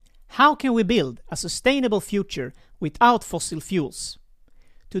How can we build a sustainable future without fossil fuels?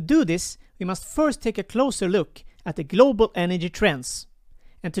 To do this, we must first take a closer look at the global energy trends.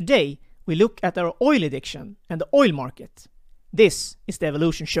 And today, we look at our oil addiction and the oil market. This is the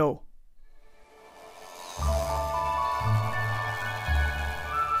Evolution Show.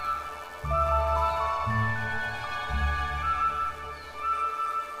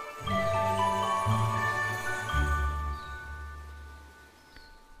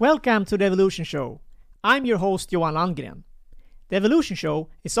 Welcome to the Evolution Show. I'm your host Johan Landgren. The Evolution Show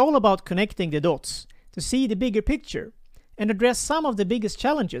is all about connecting the dots to see the bigger picture and address some of the biggest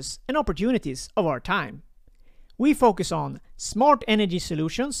challenges and opportunities of our time. We focus on smart energy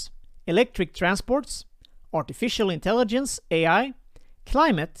solutions, electric transports, artificial intelligence, AI,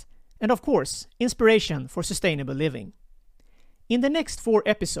 climate, and of course, inspiration for sustainable living. In the next 4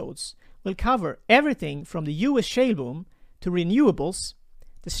 episodes, we'll cover everything from the US shale boom to renewables,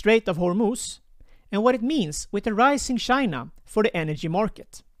 the Strait of Hormuz, and what it means with the rising China for the energy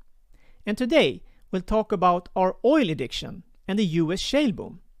market. And today, we'll talk about our oil addiction and the US shale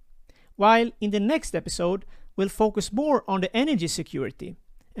boom. While in the next episode, we'll focus more on the energy security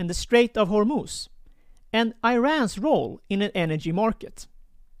and the Strait of Hormuz, and Iran's role in an energy market.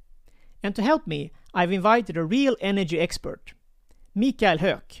 And to help me, I've invited a real energy expert, Mikael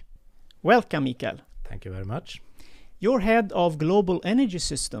Höök. Welcome, Mikael. Thank you very much. You're head of global energy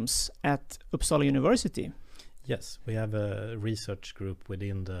systems at Uppsala University. Yes, we have a research group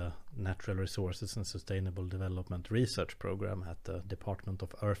within the Natural Resources and Sustainable Development Research Program at the Department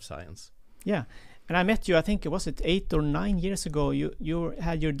of Earth Science. Yeah, and I met you, I think, was it 8 or 9 years ago? You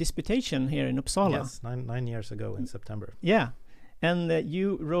had your disputation here in Uppsala. Yes, nine years ago in September. Yeah, and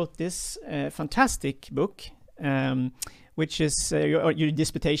you wrote this fantastic book, which is your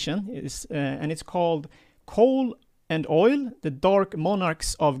disputation, and it's called Coal and Oil, the Dark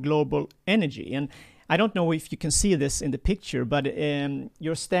Monarchs of Global Energy. And I don't know if you can see this in the picture, but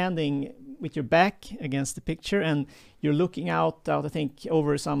you're standing with your back against the picture and you're looking out I think,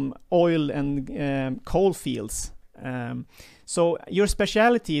 over some oil and coal fields. So your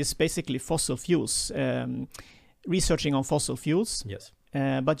specialty is basically fossil fuels, researching on fossil fuels. Yes.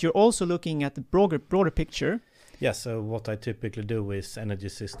 But you're also looking at the broader picture. Yeah, so what I typically do is energy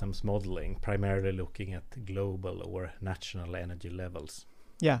systems modeling, primarily looking at global or national energy levels.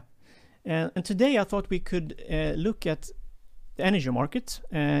 Yeah, and today I thought we could look at the energy market.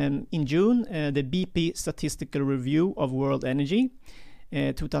 In June, the BP Statistical Review of World Energy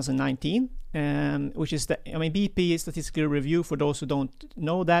 2019, which is BP Statistical Review, for those who don't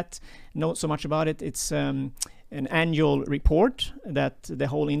know so much about it, it's an annual report that the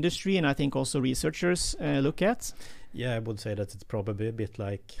whole industry and I think also researchers look at. Yeah, I would say that it's probably a bit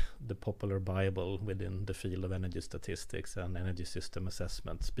like the popular Bible within the field of energy statistics and energy system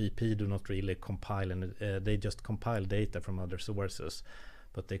assessments. BP do not really compile, and they just compile data from other sources,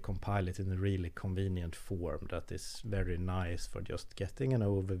 but they compile it in a really convenient form that is very nice for just getting an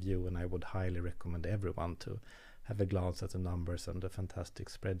overview, and I would highly recommend everyone to have a glance at the numbers and the fantastic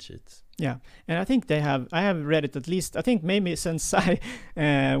spreadsheets. Yeah, and I think I have read it at least, I think maybe since I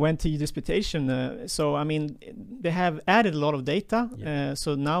went to disputation. So, I mean, they have added a lot of data. Yeah.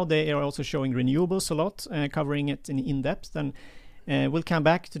 So now they are also showing renewables a lot, covering it in depth. And we'll come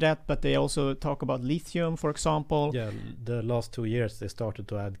back to that, but they also talk about lithium, for example. Yeah, the last 2 years they started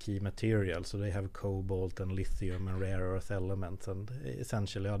to add key materials. So they have cobalt and lithium and rare earth elements and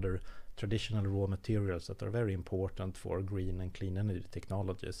essentially other traditional raw materials that are very important for green and clean energy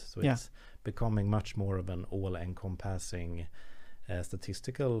technologies. So it's becoming much more of an all-encompassing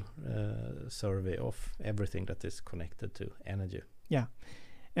statistical survey of everything that is connected to energy. Yeah.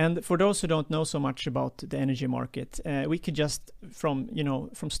 And for those who don't know so much about the energy market, we could just from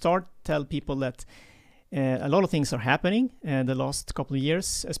start tell people that a lot of things are happening the last couple of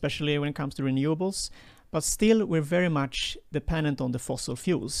years, especially when it comes to renewables. But still, we're very much dependent on the fossil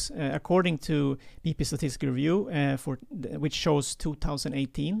fuels. According to BP Statistical Review, which shows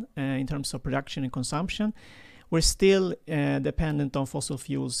 2018 in terms of production and consumption, we're still dependent on fossil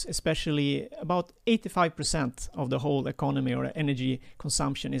fuels, especially about 85% of the whole economy or energy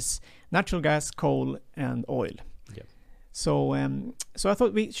consumption is natural gas, coal, and oil. Yeah. So I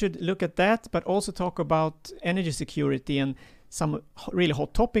thought we should look at that, but also talk about energy security and some really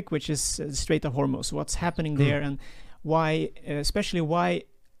hot topic, which is the Strait of Hormuz, what's happening there, and why, especially why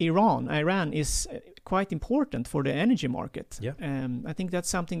Iran is quite important for the energy market. Yeah. I think that's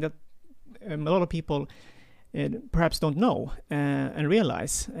something that a lot of people perhaps don't know and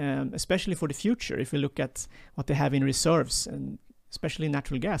realize, especially for the future. If we look at what they have in reserves, and especially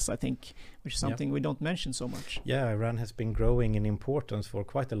natural gas, I think, which is something we don't mention so much. Yeah, Iran has been growing in importance for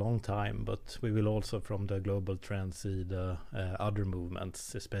quite a long time, but we will also from the global trend see the other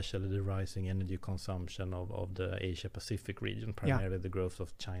movements, especially the rising energy consumption of the Asia Pacific region, primarily the growth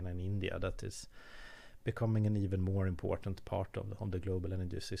of China and India, that is becoming an even more important part of the global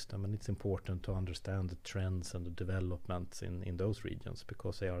energy system. And it's important to understand the trends and the developments in those regions,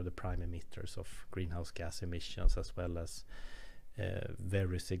 because they are the prime emitters of greenhouse gas emissions, as well as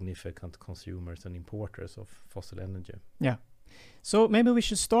very significant consumers and importers of fossil energy. Yeah. So maybe we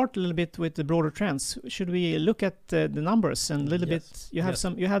should start a little bit with the broader trends. Should we look at the numbers and a little bit? You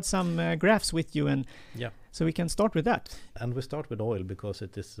had some graphs with you, and so we can start with that. And we start with oil because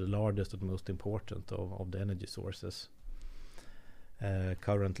it is the largest and most important of the energy sources.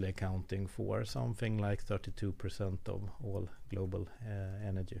 Currently accounting for something like 32% of all global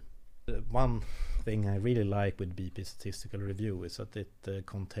energy. One thing I really like with BP Statistical Review is that it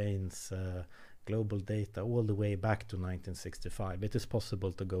contains global data all the way back to 1965. It is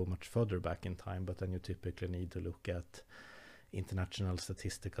possible to go much further back in time, but then you typically need to look at international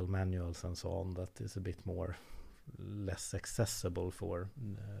statistical manuals and so on. That is a bit less accessible for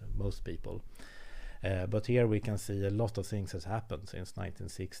most people. But here we can see a lot of things has happened since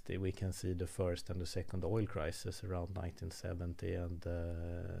 1960. We can see the first and the second oil crisis around 1970 and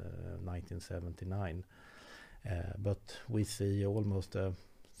 1979. But we see almost a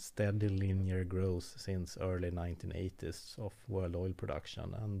steady linear growth since early 1980s of world oil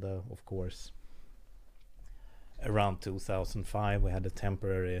production. And of course, around 2005 we had a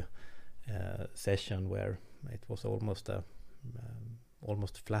temporary session where it was almost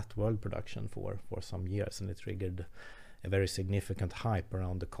flat world production for some years, and it triggered a very significant hype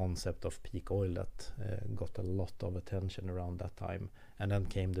around the concept of peak oil that got a lot of attention around that time. And then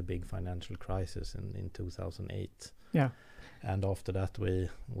came the big financial crisis in 2008. Yeah. And after that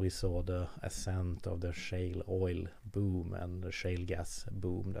we saw the ascent of the shale oil boom and the shale gas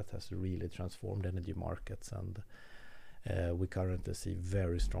boom that has really transformed energy markets. And we currently see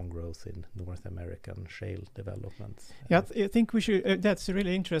very strong growth in North American shale developments. Yeah, I think we should. That's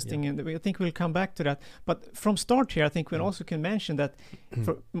really interesting, and I think we'll come back to that. But from start here, I think we also can mention that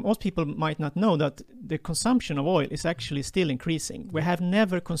for most people might not know that the consumption of oil is actually still increasing. We have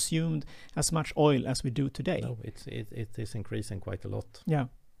never consumed as much oil as we do today. No, it is increasing quite a lot. Yeah,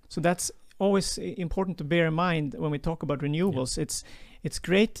 so that's always important to bear in mind when we talk about renewables. Yeah. It's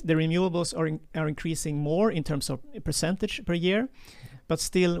great the renewables are increasing more in terms of percentage per year, but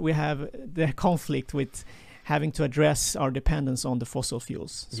still we have the conflict with having to address our dependence on the fossil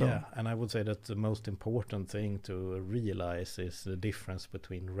fuels. So yeah, and I would say that the most important thing to realize is the difference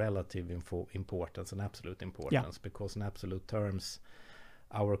between relative importance and absolute importance, because in absolute terms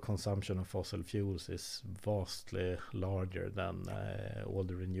our consumption of fossil fuels is vastly larger than all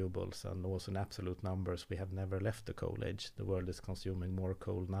the renewables, and also in absolute numbers we have never left the coal age. The world is consuming more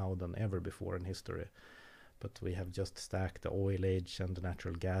coal now than ever before in history, but we have just stacked the oil age and the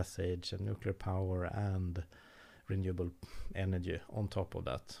natural gas age and nuclear power and renewable energy on top of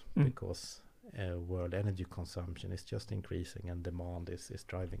that, because world energy consumption is just increasing and demand is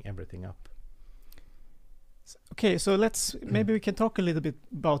driving everything up. Okay, so maybe we can talk a little bit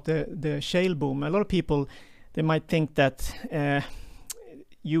about the shale boom. A lot of people, they might think that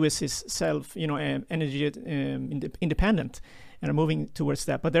US is energy independent and are moving towards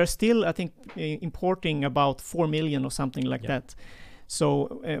that, but they're still, I think, importing about 4 million or something like that.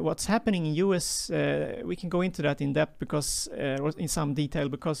 So what's happening in US, we can go into that in depth because, or in some detail,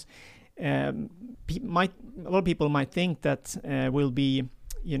 because a lot of people might think that will be,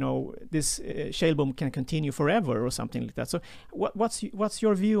 this shale boom can continue forever or something like that. So what's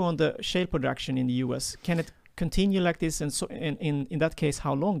your view on the shale production in the US? Can it continue like this? And so in that case,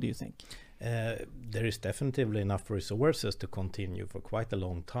 how long do you think? There is definitely enough resources to continue for quite a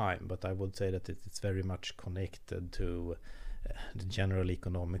long time, but I would say that it's very much connected to the general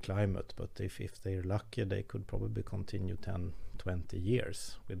economic climate. But if they're lucky, they could probably continue 10, 20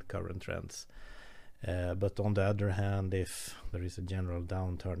 years with current trends. But on the other hand, if there is a general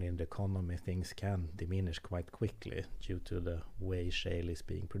downturn in the economy, things can diminish quite quickly due to the way shale is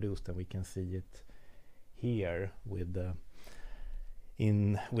being produced. And we can see it here with the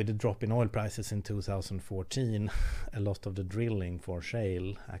drop in oil prices in 2014. A lot of the drilling for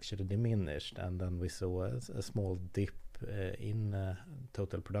shale actually diminished, and then we saw a small dip in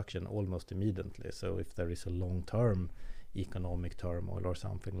total production almost immediately. So if there is a long-term economic turmoil or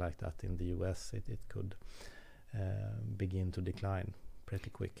something like that in the US, it could begin to decline pretty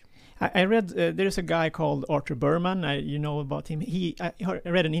quick. I read there's a guy called Arthur Berman. You know about him. I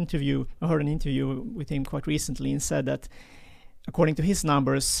heard an interview with him quite recently, and said that according to his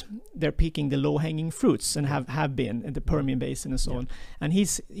numbers, they're picking the low-hanging fruits and have been in the Permian Basin and so on. And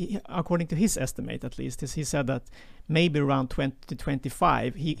according to his estimate, at least, he said that maybe around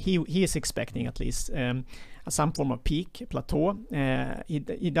 2025, he is expecting at least some form of peak plateau.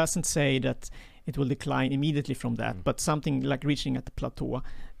 He doesn't say that it will decline immediately from that, but something like reaching at the plateau.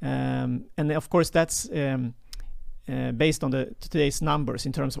 And of course, that's based on today's numbers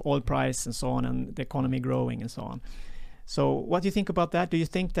in terms of oil price and so on, and the economy growing and so on. So what do you think about that? Do you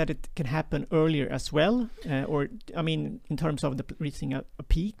think that it can happen earlier as well? Or, I mean, in terms of reaching a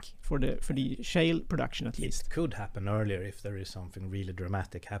peak for the shale production at least? It could happen earlier if there is something really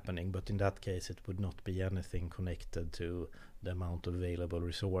dramatic happening, but in that case it would not be anything connected to the amount of available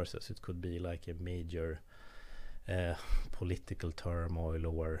resources. It could be like a major political turmoil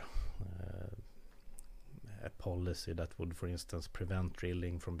or a policy that would, for instance, prevent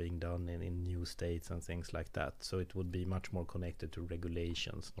drilling from being done in new states and things like that. So it would be much more connected to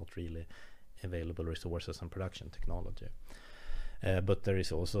regulations, not really available resources and production technology. But there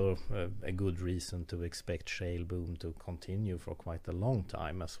is also a good reason to expect shale boom to continue for quite a long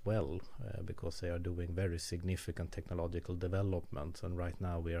time as well, because they are doing very significant technological developments, and right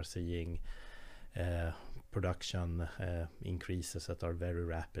now we are seeing production increases that are very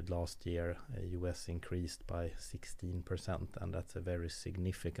rapid. Last year, US increased by 16%, and that's a very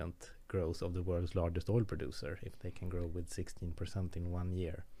significant growth of the world's largest oil producer. If they can grow with 16% in 1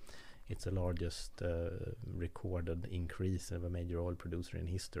 year, it's the largest recorded increase of a major oil producer in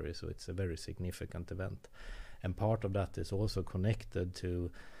history. So it's a very significant event, and part of that is also connected to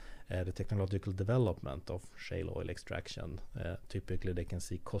the technological development of shale oil extraction. Typically they can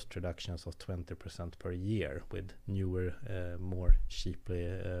see cost reductions of 20% per year with newer, more cheaply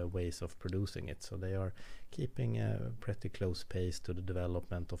ways of producing it. So they are keeping a pretty close pace to the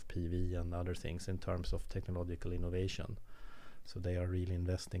development of PV and other things in terms of technological innovation. So they are really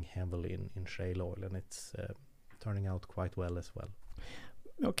investing heavily in shale oil, and it's turning out quite well as well.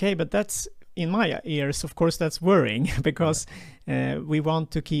 Okay, but that's, in my ears, of course, that's worrying because we want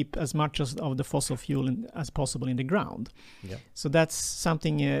to keep as much of the fossil fuel as possible in the ground. Yeah. So that's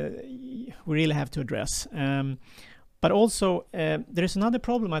something we really have to address. But also, there is another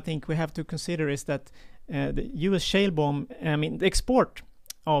problem I think we have to consider is that the U.S. shale boom, I mean, the export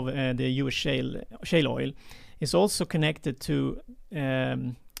of the U.S. shale oil is also connected to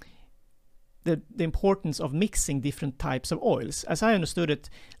the importance of mixing different types of oils. As I understood it,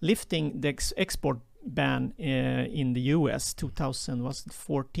 lifting the export ban in the US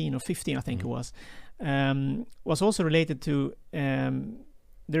 2014 or 15, I think it was also related to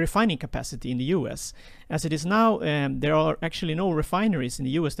the refining capacity in the US. As it is now, there are actually no refineries in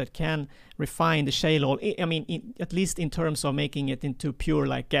the US that can refine the shale oil. I mean, at least in terms of making it into pure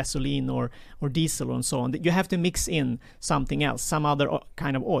like gasoline or diesel and so on. You have to mix in something else, some other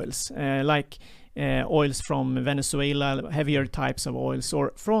kind of oils, like oils from Venezuela, heavier types of oils,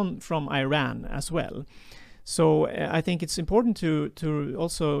 or from Iran as well. So I think it's important to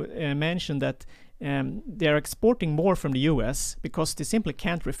also mention that they're exporting more from the US because they simply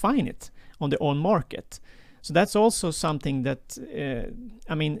can't refine it on their own market. So that's also something that,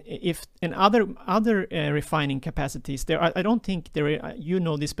 I mean, if in other refining capacities, I don't think there are, you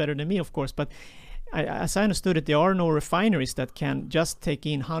know this better than me, of course, but as I understood it, there are no refineries that can just take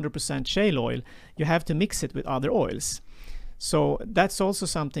in 100% shale oil. You have to mix it with other oils. So that's also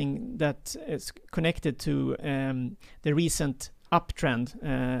something that is connected to the recent uptrend,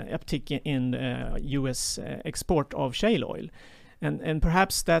 uptick in US export of shale oil. And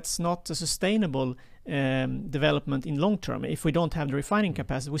perhaps that's not a sustainable development in long term. If we don't have the refining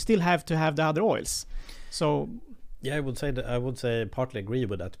capacity, we still have to have the other oils. So yeah, I would say partly agree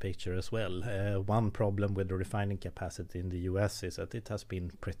with that picture as well. One problem with the refining capacity in the US is that it has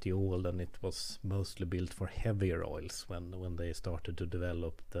been pretty old, and it was mostly built for heavier oils when they started to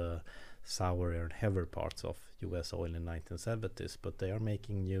develop the sourer and heavier parts of US oil in 1970s. But they are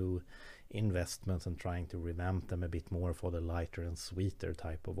making new investments and trying to revamp them a bit more for the lighter and sweeter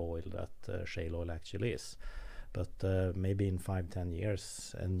type of oil that shale oil actually is. But maybe in 5-10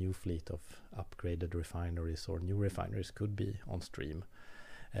 years, a new fleet of upgraded refineries or new refineries could be on stream.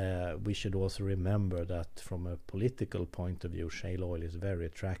 We should also remember that from a political point of view, shale oil is very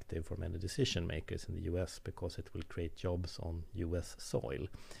attractive for many decision makers in the US because it will create jobs on US soil.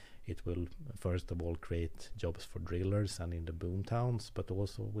 It will, first of all, create jobs for drillers and in the boom towns, but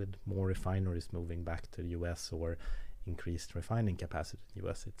also with more refineries moving back to the US or increased refining capacity in the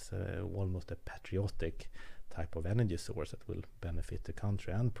US. It's almost a patriotic type of energy source that will benefit the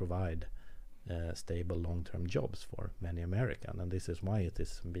country and provide stable long-term jobs for many Americans. And this is why it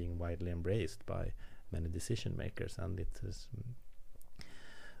is being widely embraced by many decision makers, and it is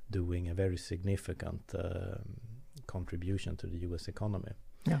doing a very significant contribution to the US economy.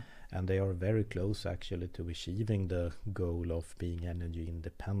 Yeah. And they are very close actually to achieving the goal of being energy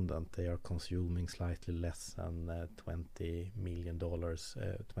independent. They are consuming slightly less than $20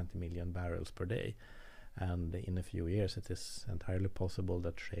 million barrels per day. And in a few years, it is entirely possible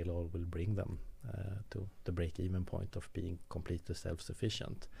that shale oil will bring them to the break-even point of being completely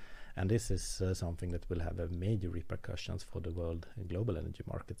self-sufficient. And this is something that will have a major repercussions for the world and global energy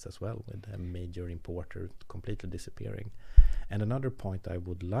markets as well, with a major importer completely disappearing. And another point I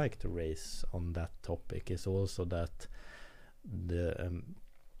would like to raise on that topic is also that the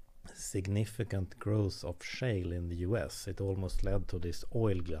significant growth of shale in the US, it almost led to this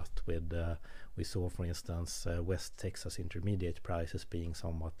oil glut with we saw, for instance, West Texas intermediate prices being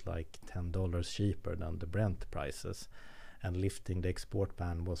somewhat like $10 cheaper than the Brent prices, and lifting the export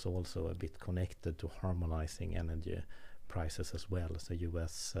ban was also a bit connected to harmonizing energy prices as well. So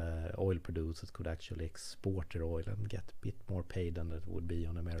US oil producers could actually export their oil and get a bit more paid than it would be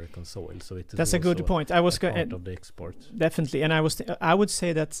on American soil. So it is that's a good point. I was part of the export. Definitely, and I would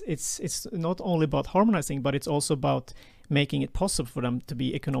say that it's not only about harmonizing, but it's also about making it possible for them to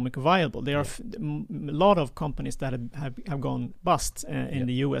be economic viable. There are a lot of companies that have gone bust in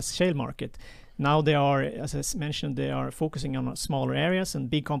the US shale market. Now they are, as I mentioned, they are focusing on smaller areas, and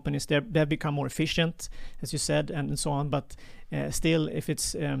big companies, they've become more efficient, as you said, and so on. But still, if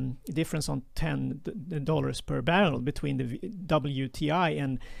it's a difference on $10 per barrel between the WTI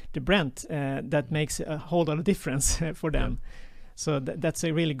and the Brent, that makes a whole lot of difference for them. Yeah. So that's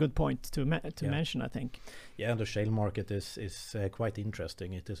a really good point to mention, I think. Yeah, the shale market is quite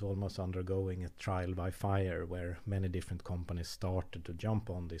interesting. It is almost undergoing a trial by fire, where many different companies started to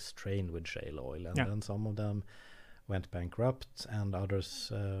jump on this train with shale oil, and then some of them went bankrupt, and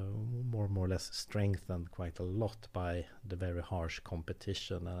others more or less strengthened quite a lot by the very harsh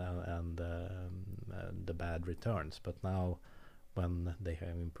competition and the bad returns. But now, when they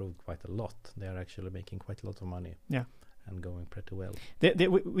have improved quite a lot, they are actually making quite a lot of money. Yeah. And going pretty well.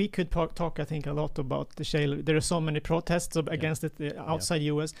 We could talk, I think, a lot about the shale. There are so many protests against it outside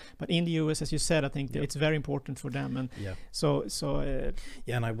US, but in the US, as you said, I think it's very important for them. And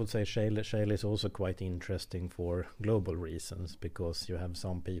and I would say shale is also quite interesting for global reasons, because you have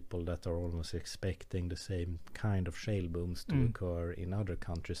some people that are almost expecting the same kind of shale booms to occur in other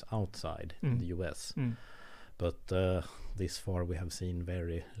countries outside the US. But this far we have seen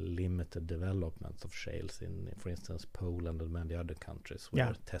very limited development of shales in, for instance, Poland and many other countries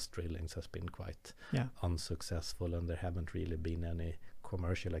where test drillings has been quite unsuccessful, and there haven't really been any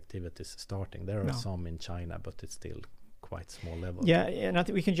commercial activities starting. There are some in China, but it's still quite small level. Yeah, and I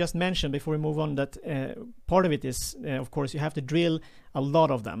think we can just mention before we move on that part of it is, of course, you have to drill a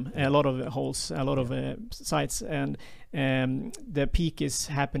lot of them, a lot of holes, a lot of sites, and the peak is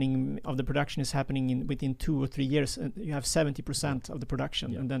happening of the production is happening within 2 or 3 years, and you have 70% of the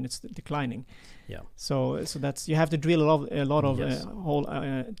production, and then it's declining. Yeah. So that's, you have to drill a lot of hole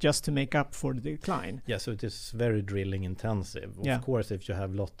just to make up for the decline. Yeah, so it is very drilling intensive. Of course, if you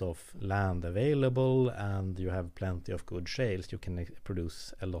have a lot of land available and you have plenty of good shales, you can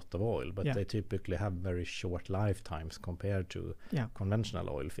produce a lot of oil, but they typically have very short lifetimes compared to conventional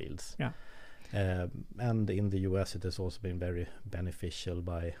oil fields. Yeah. And in the US, it has also been very beneficial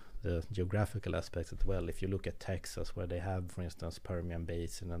by the geographical aspects as well. If you look at Texas, where they have, for instance, Permian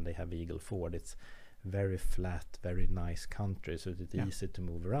Basin and they have Eagle Ford, it's very flat, very nice country, so it's easy to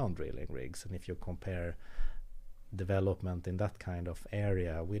move around drilling rigs. And if you compare development in that kind of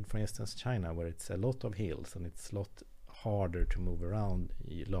area with, for instance, China, where it's a lot of hills and it's a lot harder to move around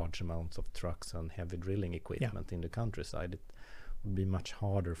large amounts of trucks and heavy drilling equipment in the countryside, it would be much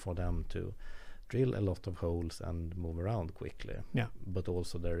harder for them to drill a lot of holes and move around quickly. Yeah. But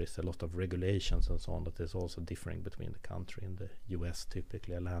also there is a lot of regulations and so on that is also differing between the country. In the US,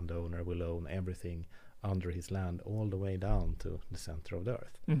 typically a landowner will own everything under his land all the way down to the center of the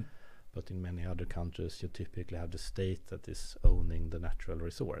earth. But in many other countries, you typically have the state that is owning the natural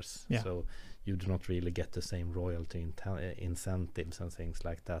resource. So you do not really get the same royalty incentives and things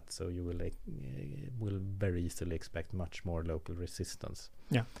like that. So you will very easily expect much more local resistance.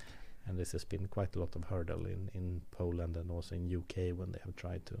 Yeah. And this has been quite a lot of hurdle in Poland and also in UK when they have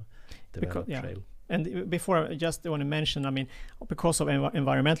tried to develop shale. And before, I just want to mention, I mean, because of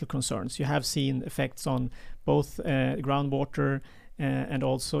environmental concerns, you have seen effects on both groundwater and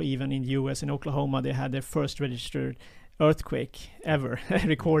also even in the US, in Oklahoma, they had their first registered earthquake ever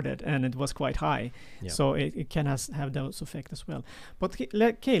recorded, and it was quite high. So it can have those effects as well. But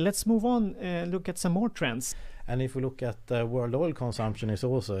okay, let's move on, look at some more trends. And if we look at world oil consumption, is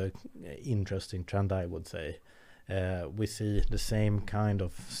also an interesting trend, I would say. We see the same kind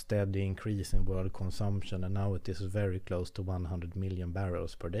of steady increase in world consumption, and now it is very close to 100 million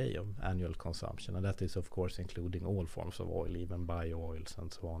barrels per day of annual consumption, and that is of course including all forms of oil, even bio-oils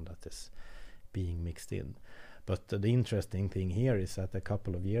and so on, that is being mixed in. But the interesting thing here is that a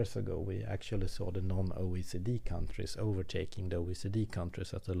couple of years ago we actually saw the non-OECD countries overtaking the OECD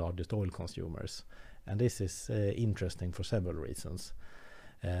countries as the largest oil consumers, and this is interesting for several reasons.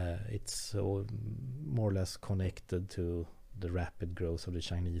 It's more or less connected to the rapid growth of the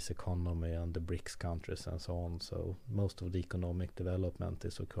Chinese economy and the BRICS countries and so on. So most of the economic development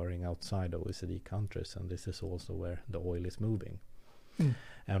is occurring outside OECD countries, and this is also where the oil is moving.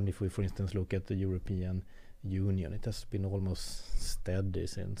 And if we, for instance, look at the European Union, it has been almost steady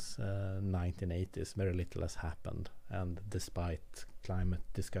since 1980s. Very little has happened, and despite climate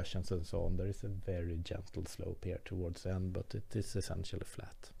discussions and so on, there is a very gentle slope here towards the end, but it is essentially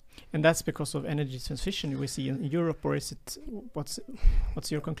flat. And that's because of energy transition we see in Europe, or is it, what's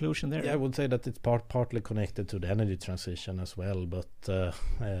your conclusion there? Yeah, I would say that it's partly connected to the energy transition as well, but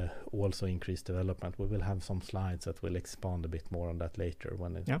also increased development. We will have some slides that will expand a bit more on that later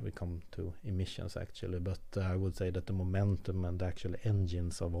when we come to emissions actually, but I would say that the momentum and the actual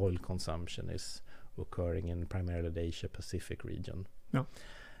engines of oil consumption is occurring in primarily the Asia Pacific region. Yeah.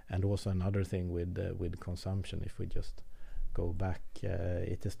 And also another thing with consumption, if we just go back,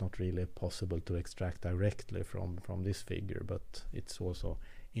 it is not really possible to extract directly from this figure, but it's also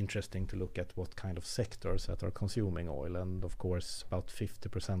interesting to look at what kind of sectors that are consuming oil, and of course about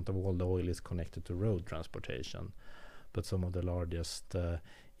 50% of all the oil is connected to road transportation, but some of the largest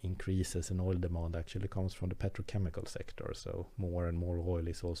increases in oil demand actually comes from the petrochemical sector, so more and more oil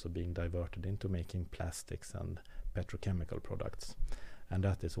is also being diverted into making plastics and petrochemical products. And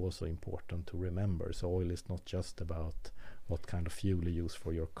that is also important to remember. So oil is not just about what kind of fuel you use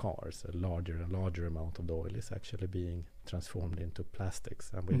for your cars. A larger and larger amount of the oil is actually being transformed into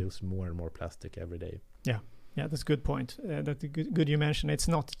plastics, and we use more and more plastic every day. Yeah, that's a good point. That's good you mentioned. It's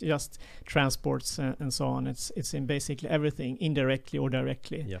not just transports and so on. It's in basically everything, indirectly or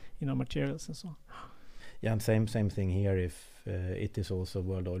directly, materials and so on. Yeah, and same thing here. If it is also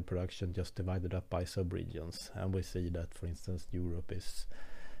world oil production just divided up by sub-regions, and we see that, for instance, Europe is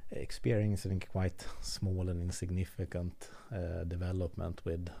experiencing quite small and insignificant development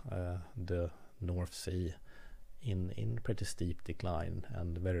with the North Sea in pretty steep decline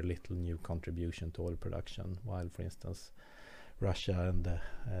and very little new contribution to oil production, while, for instance, Russia and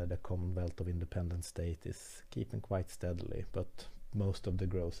the Commonwealth of Independent States is keeping quite steadily, but most of the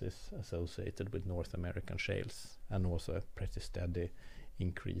growth is associated with North American shales, and also a pretty steady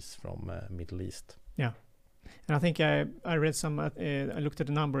increase from Middle East. Yeah, and I think I read some. I looked at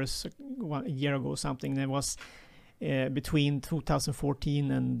the numbers a year ago or something. There was between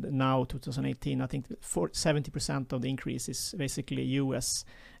 2014 and now 2018. I think 70% of the increase is basically U.S.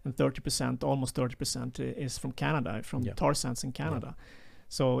 and 30%, almost 30%, is from Canada, from tar sands in Canada. Yeah.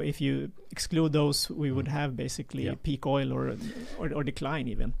 So if you exclude those, we would have basically peak oil or decline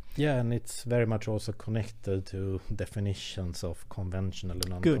even. Yeah, and it's very much also connected to definitions of conventional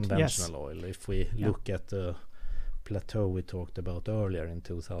and unconventional oil. If we look at the plateau we talked about earlier in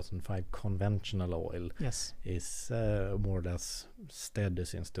 2005, conventional oil is more or less steady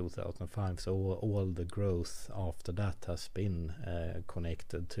since 2005. So all the growth after that has been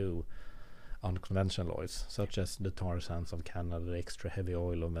connected to unconventional oils, such as the tar sands of Canada, the extra heavy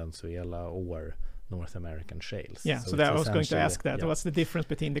oil of Venezuela, or North American shales. Yeah, so that I was going to ask that. What's the difference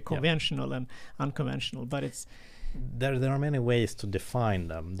between the conventional and unconventional? But it's there are many ways to define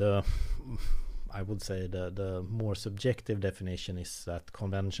them. I would say the more subjective definition is that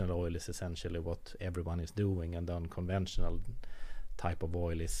conventional oil is essentially what everyone is doing, and the unconventional type of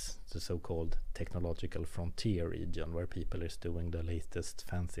oil is the so-called technological frontier region, where people is doing the latest,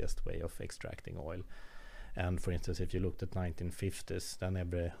 fanciest way of extracting oil. And for instance, if you looked at 1950s, then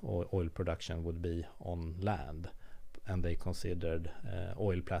every oil production would be on land, and they considered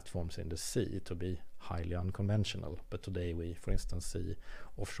oil platforms in the sea to be highly unconventional. But today we, for instance, see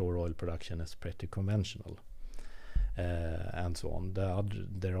offshore oil production as pretty conventional, and so on.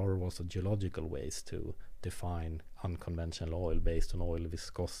 There are also geological ways to define unconventional oil based on oil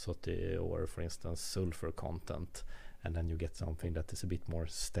viscosity or, for instance, sulfur content, and then you get something that is a bit more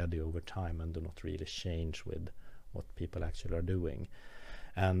steady over time and do not really change with what people actually are doing.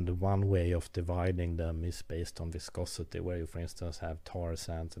 And one way of dividing them is based on viscosity, where you, for instance, have tar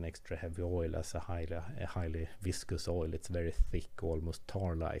sands and extra heavy oil as a highly viscous oil. It's very thick, almost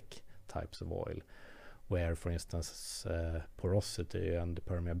tar-like types of oil, where, for instance, porosity and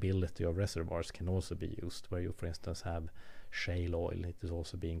permeability of reservoirs can also be used, where you, for instance, have shale oil. It is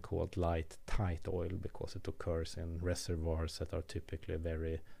also being called light tight oil because it occurs in reservoirs that are typically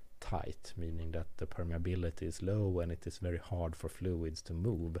very tight, meaning that the permeability is low and it is very hard for fluids to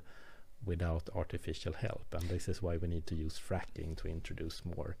move without artificial help. And this is why we need to use fracking to introduce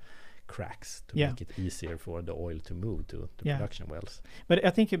more cracks to make it easier for the oil to move to the production wells. But I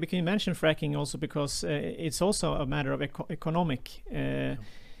think you mention fracking also because it's also a matter of economic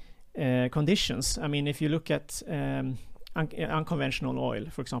conditions. I mean, if you look at unconventional oil,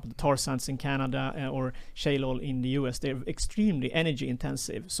 for example, the tar sands in Canada or shale oil in the US, they're extremely energy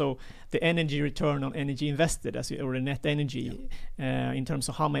intensive. So the energy return on energy invested, or the net energy, in terms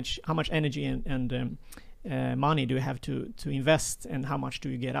of how much energy and money do you have to invest and how much do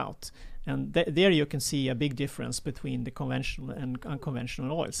you get out, and there you can see a big difference between the conventional and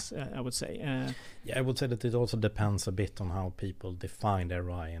unconventional oils, I would say. I would say that it also depends a bit on how people define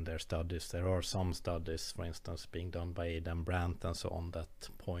ROI in their studies. There are some studies, for instance, being done by Adam Brandt and so on, that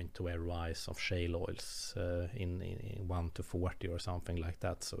point to ROIs of shale oils in 1 to 40 or something like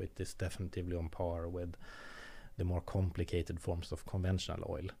that. So it is definitely on par with the more complicated forms of conventional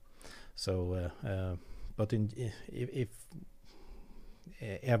oil. So but if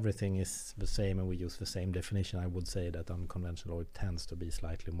everything is the same and we use the same definition, I would say that unconventional oil tends to be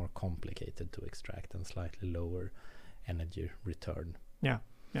slightly more complicated to extract and slightly lower energy return.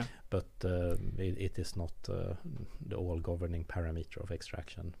 But it is not the all governing parameter of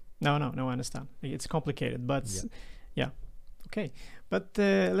extraction. No, I understand. It's complicated, but okay. But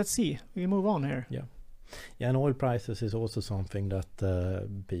let's see. We move on here. And oil prices is also something that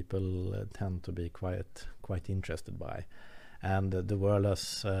people tend to be quite interested by. And the world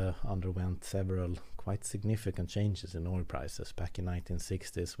has underwent several quite significant changes in oil prices. Back in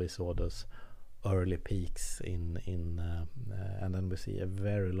 1960s, we saw those early peaks and then we see a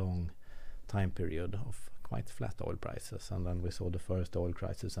very long time period of quite flat oil prices. And then we saw the first oil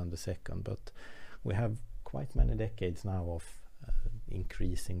crisis and the second. But we have quite many decades now of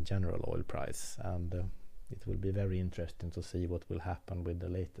increasing general oil price, and it will be very interesting to see what will happen with the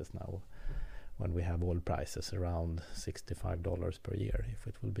latest now, when we have oil prices around $65 per year, if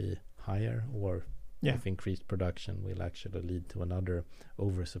it will be higher or if increased production will actually lead to another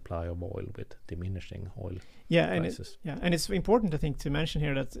oversupply of oil with diminishing oil prices. And it's important, I think, to mention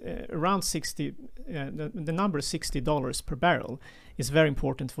here that around 60, the number $60 per barrel is very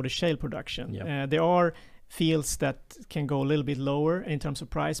important for the shale production. There are fields that can go a little bit lower in terms of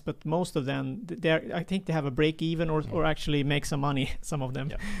price, but most of them, I think they have a break even or actually make some money, some of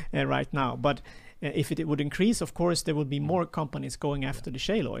them right now. But if it would increase, of course, there would be more companies going after the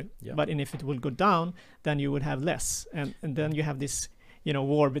shale oil. But if it will go down, then you would have less. And then you have this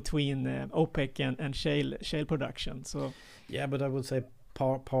war between OPEC and shale production. So but I would say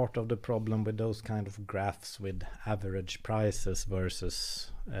part of the problem with those kind of graphs with average prices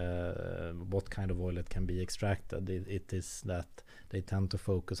versus what kind of oil it can be extracted, it is that they tend to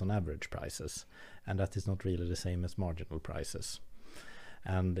focus on average prices, and that is not really the same as marginal prices.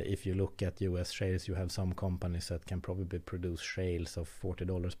 And if you look at US shales, you have some companies that can probably produce shales of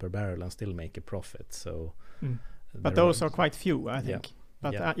 $40 per barrel and still make a profit. So but those are quite few, I think.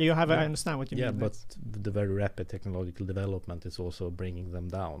 But I understand what you mean. But the very rapid technological development is also bringing them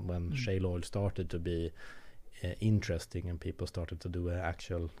down. When shale oil started to be interesting and people started to do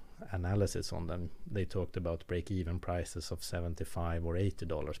actual analysis on them, they talked about break-even prices of $75 or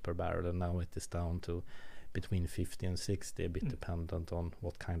 $80 per barrel, and now it is down to between 50 and 60, a bit dependent on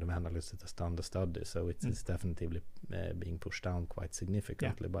what kind of analyst has done the study. So it is definitely being pushed down quite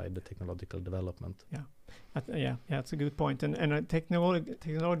significantly by the technological development. That's a good point. And a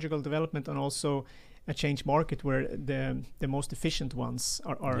technological development, and also a changed market where the most efficient ones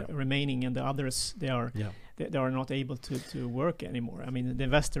are remaining, and the others they are not able to work anymore. I mean, the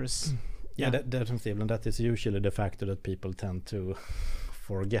investors. That definitely, and that is usually the factor that people tend to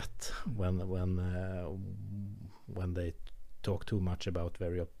forget when they talk too much about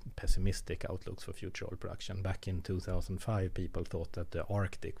very pessimistic outlooks for future oil production. Back in 2005, people thought that the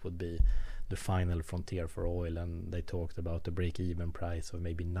Arctic would be the final frontier for oil, and they talked about the break-even price of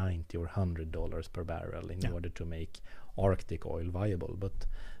maybe $90 or $100 per barrel in order to make Arctic oil viable. But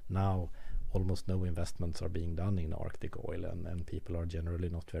now almost no investments are being done in Arctic oil, and people are generally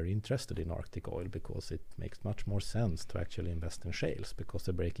not very interested in Arctic oil because it makes much more sense to actually invest in shales, because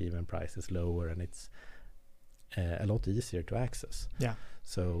the break-even price is lower and it's a lot easier to access.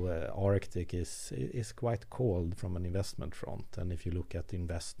 So Arctic is quite cold from an investment front, and if you look at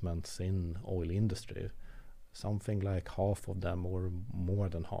investments in oil industry, something like half of them, or more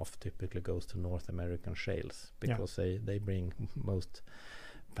than half, typically goes to North American shales, because they bring most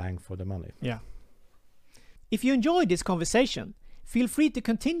bang for the money. Yeah. If you enjoyed this conversation, feel free to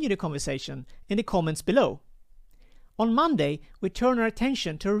continue the conversation in the comments below. On Monday, we turn our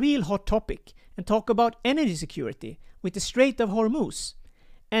attention to a real hot topic and talk about energy security with the Strait of Hormuz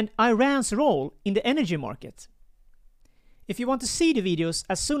and Iran's role in the energy market. If you want to see the videos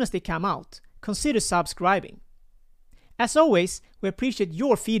as soon as they come out, consider subscribing. As always, we appreciate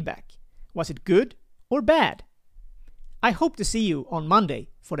your feedback. Was it good or bad? I hope to see you on Monday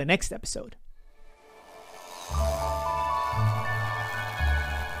for the next episode.